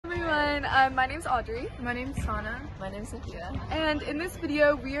everyone, my name's Audrey. My name's Sanna. My name's Sophia. And in this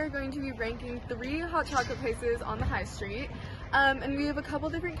video we are going to be ranking 3 hot chocolate places on the high street. And we have a couple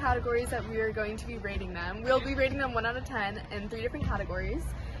different categories that we are going to be rating them. We'll be rating them 1 out of 10 in 3 different categories.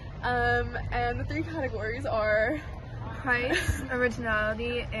 And the 3 categories are price,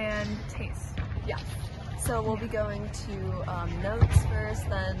 originality, and taste. Yeah. So we'll be going to notes first,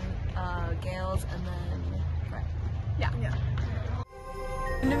 then Gales, and then Brett. Yeah.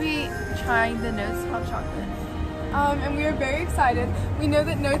 I'm gonna be trying the Notes hot chocolate. And we are very excited. We know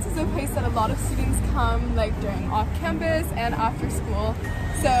that Notes is a place that a lot of students come like during off campus and after school.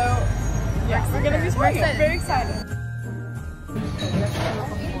 So yeah, we're gonna be trying it. Very excited.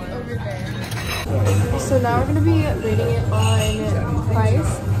 So now we're gonna be rating it on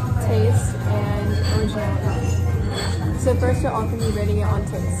price, taste, and originality. So first we're all gonna be rating it on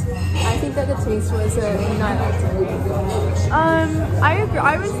taste. I think that the taste was a 9 out of 10. I agree.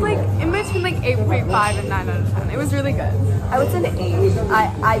 I was like in between like 8.5 and 9 out of 10. It was really good. I would say an 8.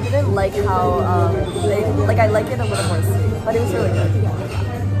 I didn't like how I like it a little more sweet, but it was really good.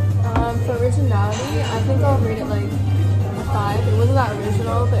 For originality, I think I'll rate it like a 5. It wasn't that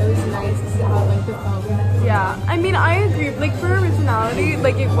original, but it was nice to have like the foam. Yeah, I mean I agree. Like for originality,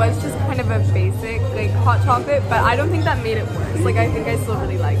 like it was just kind of a basic like hot chocolate, but I don't think that made it worse. Like I think I still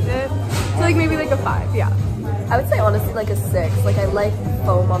really liked it. So like maybe like a 5. Yeah. I would say honestly like a 6. Like I like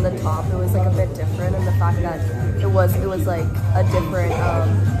foam on the top. It was like a bit different, and the fact that it was like a different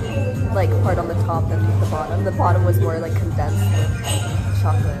like part on the top than the bottom. The bottom was more like condensed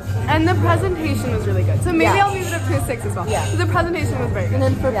chocolate. And the presentation was really good. So maybe I'll leave it up to a 6 as well. Yeah. So the presentation was very good. And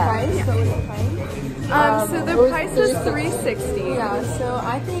then for price, what was the price? So the price was $3.60. Yeah, so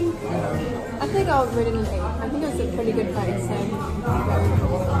I think I'll rate it an 8. I think it was a pretty good price.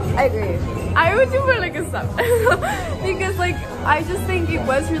 I agree. I would do more like a 7 because like I just think it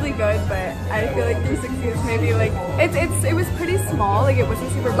was really good, but I feel like 360 is maybe like it was pretty small, like it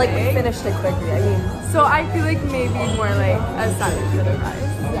wasn't super like big. We finished it quickly. I mean, so I feel like maybe more like a 7 for the price.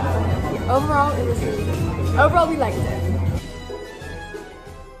 Yeah. Overall, it was really good. Overall, we liked it.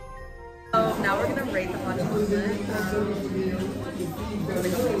 So now we're gonna rate the hot chocolate.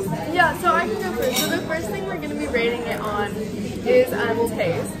 Yeah, so I can go first. So the first thing we're gonna be rating it on is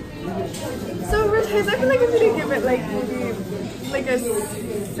taste. So for taste, I feel like I'm gonna give it like maybe like a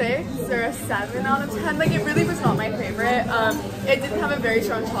 6 or a 7 out of 10. Like it really was not my favorite. It didn't have a very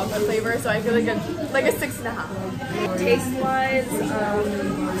strong chocolate flavor, so I feel like a 6.5. Taste wise,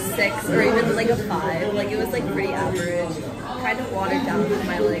 6 or even like a 5. Like it was like pretty average, kind of watered down for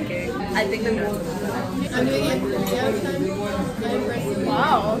my liking. I think the notes was better. I'm doing it 3 out of 10. I personally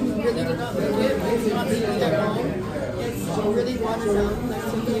Wow. really did not like it. It's not sweet at all. It's really watered down, like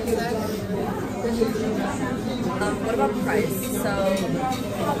Sophia said. What about price? So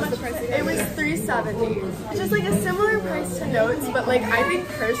How much price? It was $3.70. It's just like a similar price to Notes, but like I think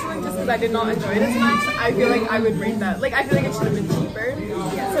personally, just because I did not enjoy it as much, I feel like I would rate that. Like I feel like it should have been cheaper.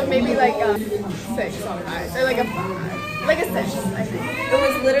 So maybe like a 6 on that, or like a 5, like a 6. I think it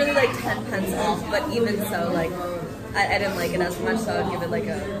was literally like 10 pence off, but even so, like I didn't like it as much, so I would give it like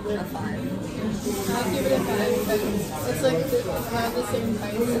a 5. I'll give it a 5 because it's like around the same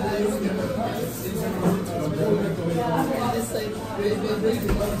price as the Notes. And it's like really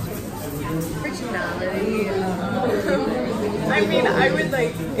Originality. I mean, I would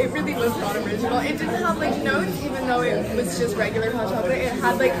like, it really was not original. It didn't have like Notes, even though it was just regular hot chocolate. It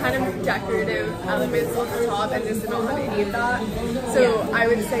had like kind of decorative elements on the top, and this did not have any of that. So I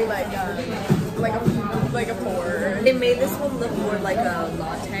would say like a 4. They made this one look more like a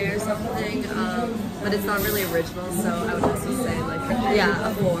latte or something, but it's not really original, so I would also say like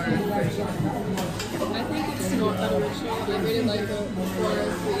a 4. I think it's not that original. I rated like a 4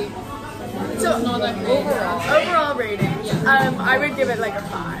 or 3. So It's not that great. overall rating, I would give it like a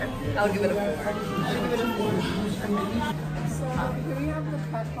 5. I would give it a 4. I'd give it a 4. So here we have the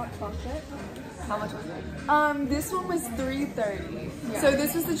Pet Hot Chocolate. How much was it? This one was $3.30. Yeah. So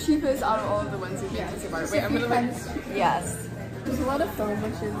this was the cheapest out of all of the ones we've been to. Wait, I'm gonna like. Yes. There's a lot of foam,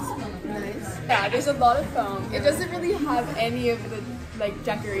 which is nice. Yeah, there's a lot of foam. It doesn't really have any of the like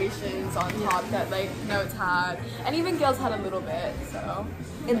decorations on top that like Notes had, and even Gales had a little bit. So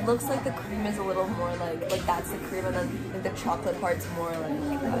it looks like the cream is a little more like that's the cream, and then like, the chocolate part's more like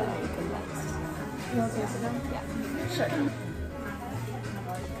condensed. You want to taste it now? Yeah. sure.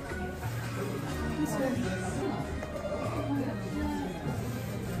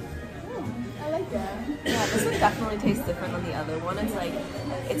 I like that. Yeah, this one definitely tastes different than the other one. It's like,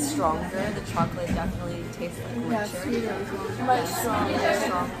 it's stronger. The chocolate definitely tastes like richer. Much stronger.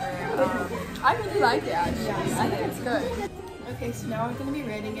 Stronger. I really like it actually. I think it's good. Okay, so now we're going to be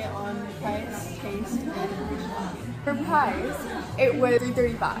rating it on price, taste, and originality. For price, it was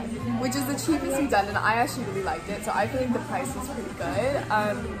 $3.35, which is the cheapest we've done, and I actually really liked it, so I feel like the price was pretty good.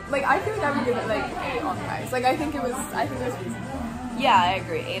 Like, I feel like I would give it like 8 on price. Like, I think it was reasonable. Yeah, I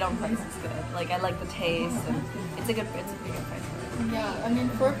agree. 8 on price is good. Like, I like the taste, and it's a pretty good price. Yeah, I mean,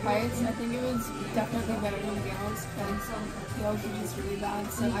 for price, I think it was definitely better than Gales, because Gales was just really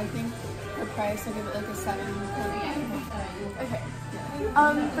bad, so I think for price, I'll give it like a 7. Okay.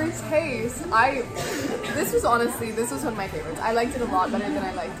 For taste, this was one of my favorites. I liked it a lot better than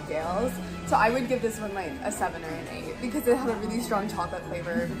I liked Gales. So I would give this one like a 7 or an 8 because it had a really strong chocolate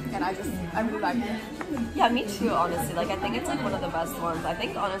flavor and I really liked it. Yeah, me too, honestly. Like, I think it's like one of the best ones. I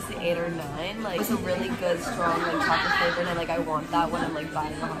think honestly 8 or 9. Like, it's a really good, strong like chocolate flavor, and I want that when I'm like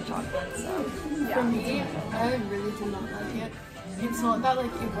buying a hot chocolate. So yeah. For me, I really did not like it. It's not that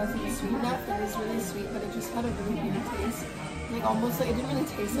like it wasn't sweet enough. It was really sweet, but it just had a really weird taste. Like almost like it didn't really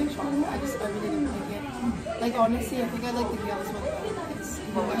taste like chocolate. I really didn't like it. Like honestly, I think I like the Gales one better.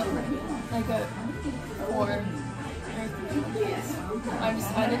 What would you rate? Like a 4 or 3.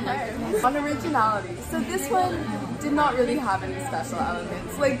 I didn't like it. On originality, so this one did not really have any special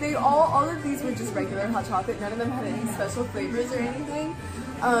elements. Like they all of these were just regular hot chocolate. None of them had any special flavors or anything.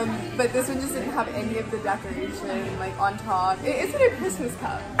 But this one just didn't have any of the decoration like on top. It's in a Christmas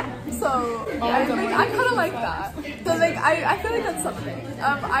cup, so I kind of like that. So like I feel like that's something.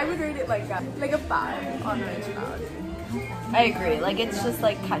 I would rate it like a 5 on originality. I agree. Like, it's just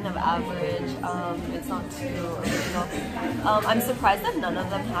like kind of average. It's not too original. I'm surprised that none of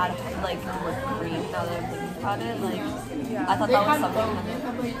them had like whipped cream. Now that I'm thinking about it, like I thought that was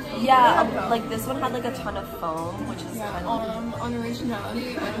something. Yeah, like this one had like a ton of foam, which is kind of on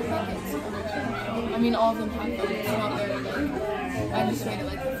originality. I don't think it's original. I mean, all of them have foam. It's not very like. I just rated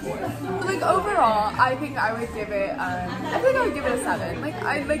like a 4. Like overall, I think I would give it. I think I would give it a 7.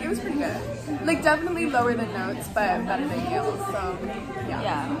 Like it was pretty good. Like definitely lower than Notes, but better than Gales. So yeah.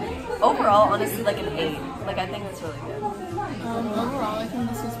 Yeah. Overall, honestly, like an 8. Like I think it's really good. Overall, I think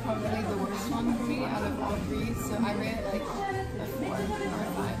this is probably the worst one for me out of all 3. So I rate it like a 4 or a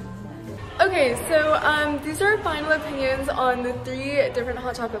 5. Okay, so these are our final opinions on the 3 different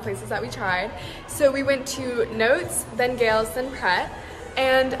hot chocolate places that we tried. So we went to Notes, then Gales, then Pret.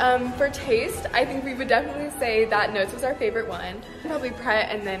 And for taste, I think we would definitely say that Notes was our favorite one. Probably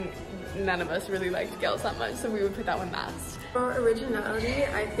Pret, and then none of us really liked Gales that much, so we would put that one last. For originality,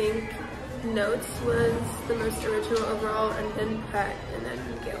 I think Notes was the most original overall, and then Pret, and then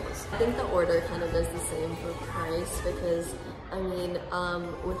Gales. I think the order kind of is the same for price because, I mean,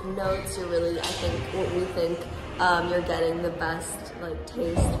 with Notes, you're really, I think, what we think, you're getting the best, like,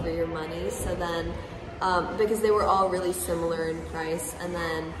 taste for your money. So then, because they were all really similar in price, and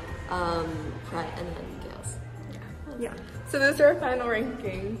then Pret and then Gales. Yeah. So those are our final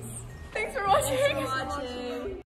rankings. Thanks for watching. Thanks for watching.